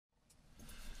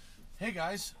Hey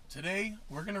guys, today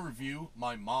we're going to review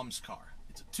my mom's car.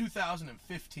 It's a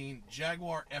 2015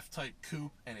 Jaguar F-Type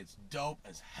Coupe and it's dope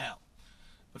as hell.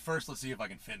 But first, let's see if I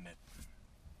can fit in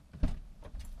it.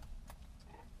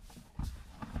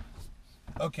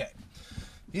 Okay,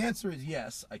 the answer is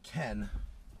yes, I can,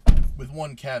 with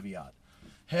one caveat.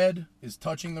 Head is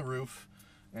touching the roof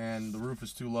and the roof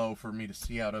is too low for me to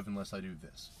see out of unless I do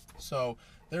this. So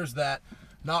there's that.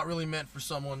 Not really meant for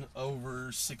someone over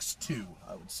 6'2",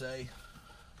 I would say.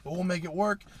 But we'll make it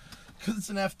work because it's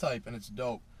an F-Type and it's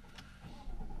dope.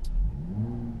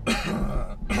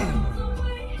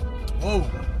 Whoa.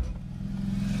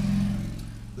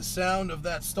 The sound of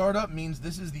that startup means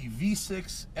this is the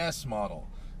V6S model.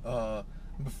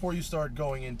 Before you start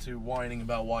going into whining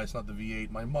about why it's not the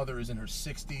V8, my mother is in her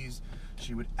 60s.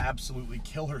 She would absolutely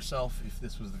kill herself if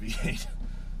this was the V8.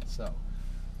 So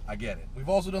I get it. We've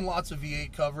also done lots of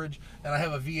V8 coverage, and I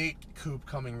have a V8 coupe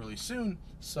coming really soon,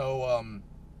 so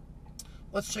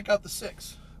let's check out the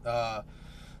 6. I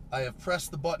have pressed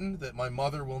the button that my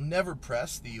mother will never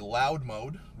press, the loud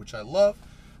mode, which I love.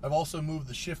 I've also moved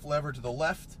the shift lever to the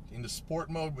left into sport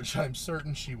mode, which I'm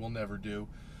certain she will never do.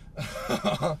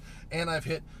 And I've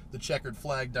hit the checkered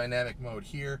flag dynamic mode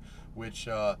here, which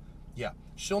yeah,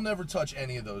 she'll never touch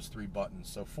any of those 3 buttons.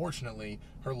 So fortunately,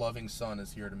 her loving son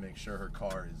is here to make sure her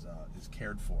car is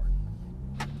cared for.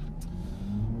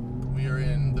 We are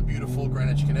in the beautiful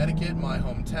Greenwich, Connecticut, my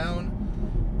hometown.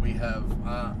 We have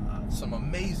some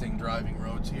amazing driving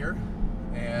roads here,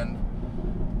 and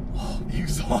the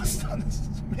exhaust on this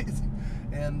is amazing.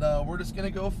 And we're just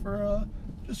gonna go for a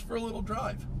little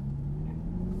drive.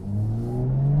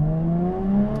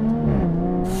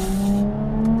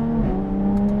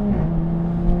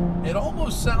 It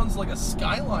almost sounds like a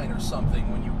Skyline or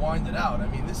something when you wind it out. I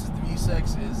mean, this is the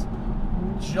V6 is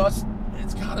just,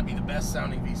 it's got to be the best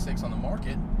sounding V6 on the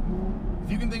market.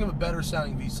 If you can think of a better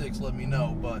sounding V6, let me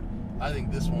know, but I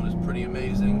think this one is pretty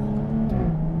amazing.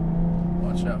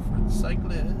 Watch out for the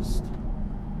cyclist.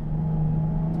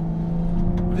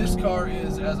 This car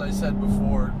is, as I said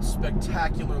before,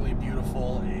 spectacularly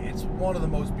beautiful. It's one of the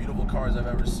most beautiful cars I've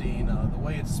ever seen. The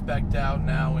way it's spec'd out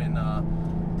now in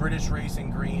British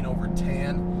Racing Green over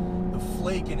tan. The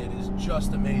flake in it is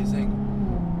just amazing.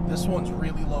 This one's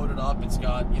really loaded up. It's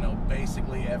got, you know,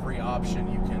 basically every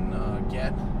option you can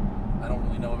get. I don't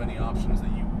really know of any options that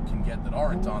you can get that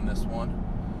aren't on this one.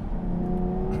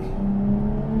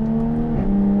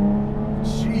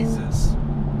 Jesus.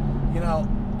 You know,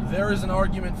 there is an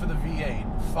argument for the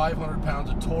V8. 500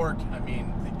 pounds of torque. I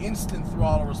mean, the instant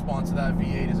throttle response of that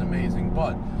V8 is amazing,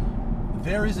 but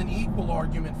there is an equal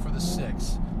argument for the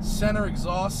 6. Center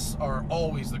exhausts are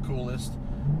always the coolest.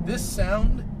 This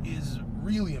sound is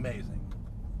really amazing.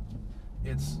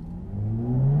 It's...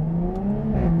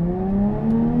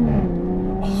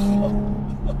 Oh,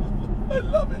 I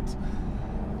love it.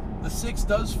 The 6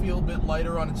 does feel a bit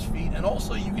lighter on its feet, and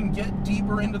also you can get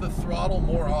deeper into the throttle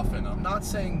more often. I'm not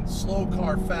saying slow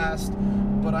car fast,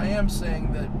 but I am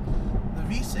saying that the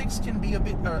V6 can be a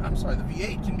bit, or I'm sorry, the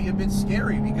V8 can be a bit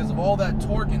scary because of all that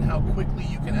torque and how quickly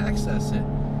you can access it.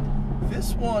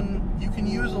 This one, you can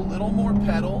use a little more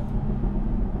pedal.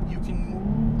 You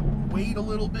can wait a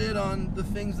little bit on the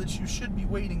things that you should be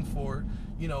waiting for,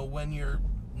 you know, when you're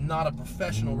not a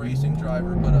professional racing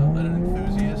driver, but an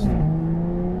enthusiast.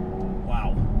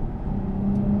 Wow.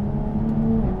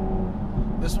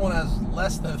 This one has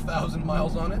less than 1,000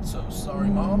 miles on it, so sorry,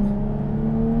 Mom.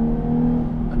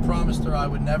 I promised her I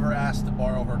would never ask to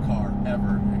borrow her car,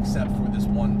 ever, except for this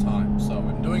one time. So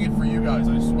I'm doing it for you guys,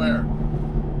 I swear.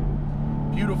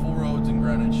 Beautiful roads in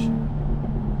Greenwich.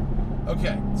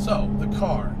 Okay, so the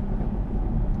car.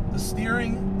 The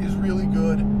steering is really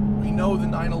good. We know the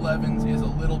 911s is a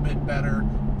little bit better,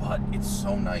 but it's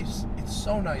so nice. It's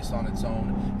so nice on its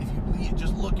own. If you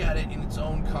just look at it in its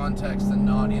own context and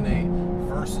not in a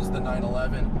versus the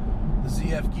 911, the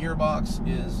ZF gearbox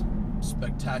is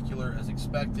spectacular as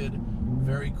expected,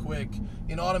 very quick.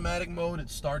 In automatic mode, it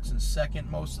starts in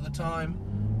second most of the time.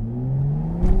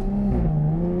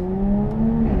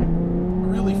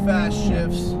 Really fast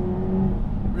shifts,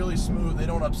 really smooth. They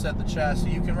don't upset the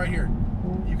chassis. You can, right here,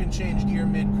 you can change gear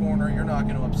mid-corner. You're not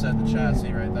going to upset the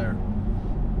chassis right there.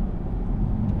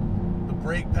 The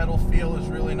brake pedal feel is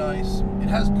really nice. It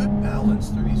has good balance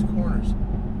through these corners.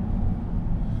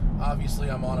 Obviously,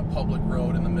 I'm on a public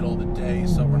road in the middle of the day,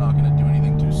 so we're not going to do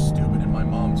anything too stupid in my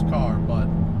mom's car, but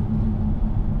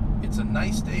it's a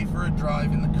nice day for a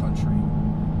drive in the country.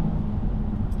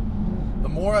 The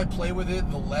more I play with it,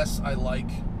 the less I like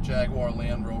Jaguar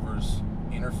Land Rover's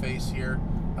interface here.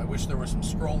 I wish there were some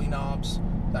scrolly knobs.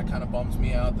 That kind of bums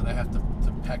me out that I have to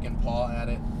peck and paw at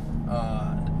it.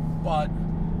 But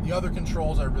the other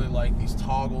controls I really like. These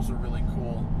toggles are really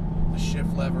cool. The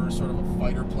shift lever is sort of a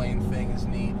fighter plane thing, is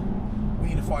neat. We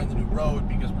need to find the new road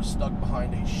because we're stuck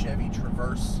behind a Chevy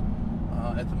Traverse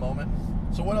at the moment.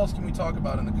 So what else can we talk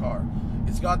about in the car?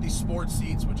 It's got these sports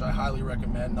seats, which I highly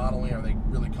recommend. Not only are they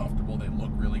really comfortable, they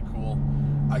look really cool.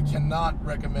 I cannot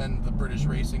recommend the British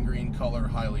Racing Green color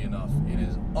highly enough. It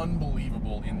is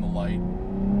unbelievable in the light.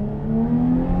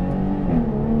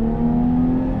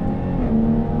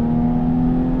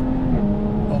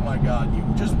 Oh my God, you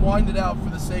just wind it out for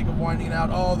the sake of winding it out.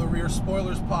 Oh, the rear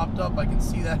spoilers popped up. I can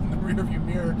see that in the rear view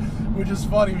mirror, which is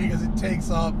funny because it takes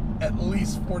up at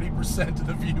least 40% of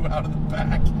the view out of the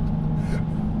back.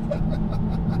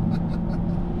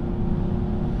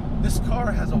 This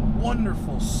car has a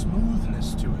wonderful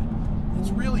smoothness to it. It's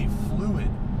really fluid.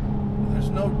 There's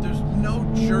no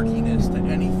jerkiness to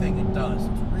anything it does.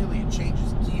 It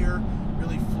changes gear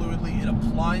really fluidly. It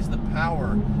applies the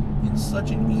power in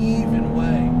such an even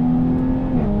way.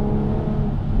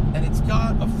 And it's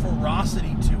got a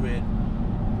ferocity to it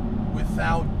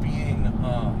without being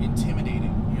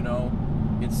intimidating, you know?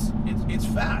 It's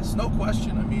fast, no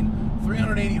question. I mean,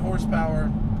 380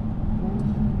 horsepower.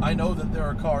 I know that there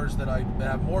are cars that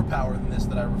have more power than this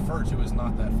that I refer to as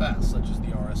not that fast, such as the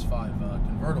RS5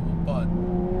 convertible. But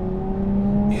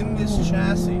in this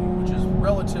chassis, which is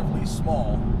relatively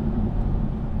small,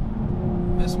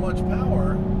 this much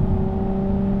power,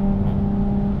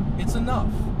 it's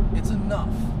enough. It's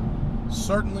enough.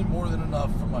 Certainly more than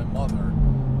enough for my mother,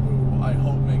 who I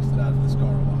hope makes it out of this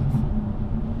car alive.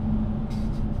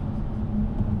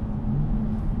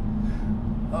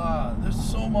 There's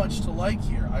so much to like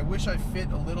here. I wish I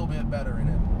fit a little bit better in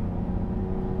it.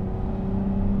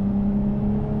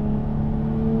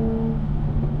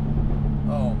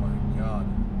 Oh my God.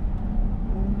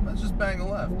 Let's just bang a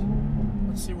left.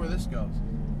 Let's see where this goes.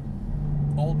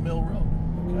 Old Mill Road,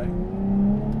 okay.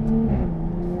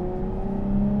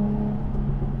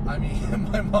 I mean,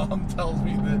 my mom tells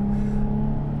me that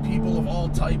people of all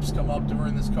types come up to her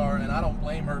in this car, and I don't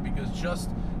blame her because just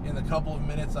in the couple of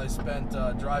minutes I spent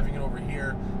driving it over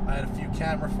here, I had a few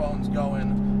camera phones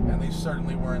going, and they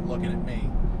certainly weren't looking at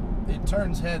me. It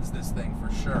turns heads, this thing,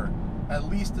 for sure. At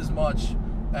least as much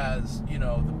as, you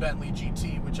know, the Bentley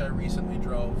GT, which I recently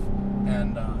drove,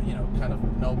 and, you know, kind of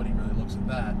nobody really looks at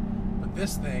that. But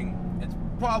this thing, it's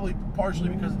probably partially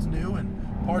because it's new, and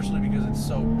partially because it's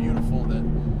so beautiful that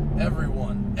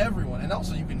everyone, and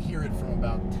also you can hear it from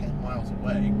about 10 miles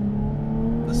away.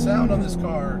 The sound on this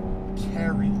car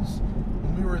carries.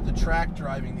 When we were at the track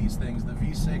driving these things, the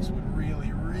V6 would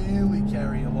really, really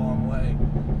carry a long way.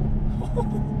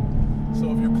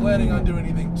 So if you're planning on doing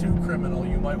anything too criminal,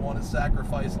 you might want to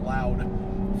sacrifice loud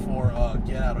for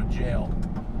get out of jail.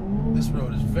 This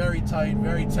road is very tight,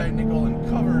 very technical, and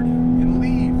covered in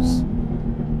leaves.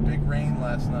 Big rain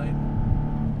last night.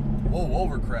 Whoa,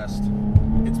 overcrest.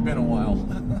 It's been a while.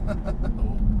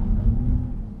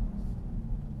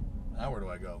 Now where do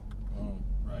I go? Oh,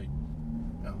 right.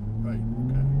 No, right,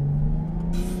 okay.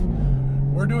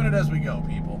 We're doing it as we go,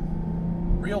 people.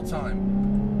 Real time.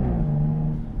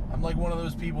 I'm like one of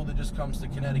those people that just comes to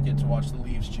Connecticut to watch the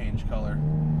leaves change color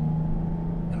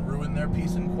and ruin their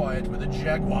peace and quiet with a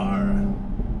Jaguar.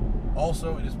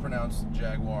 Also, it is pronounced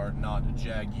Jaguar, not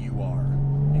Jaguar,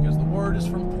 because the word is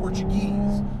from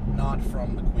Portuguese, not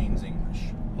from the Queen's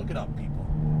English. Look it up, people.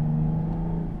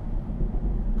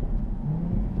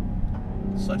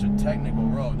 Such a technical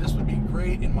road. This would be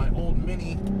great in my old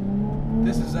Mini.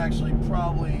 This is actually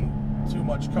probably too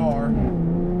much car,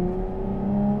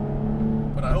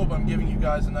 but I hope I'm giving you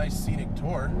guys a nice scenic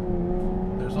tour.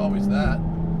 There's always that.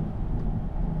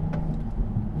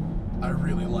 I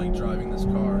really like driving this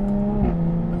car.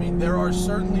 I mean, there are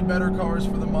certainly better cars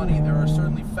for the money. There are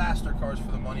certainly faster cars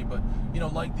for the money, but, you know,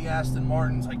 like the Aston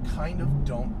Martins, I kind of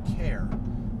don't care.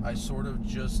 I sort of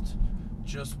just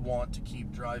want to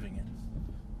keep driving it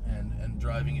and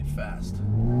driving it fast.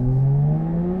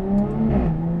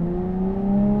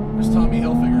 There's Tommy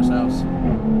Hilfiger's house.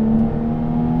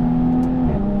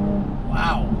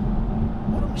 Wow,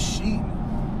 what a machine.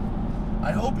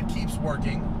 I hope it keeps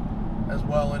working as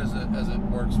well as it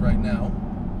works right now.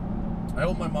 I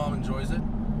hope my mom enjoys it,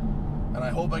 and I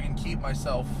hope I can keep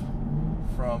myself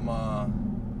from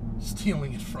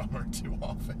stealing it from her too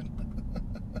often.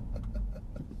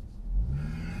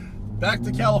 Back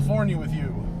to California with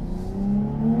you.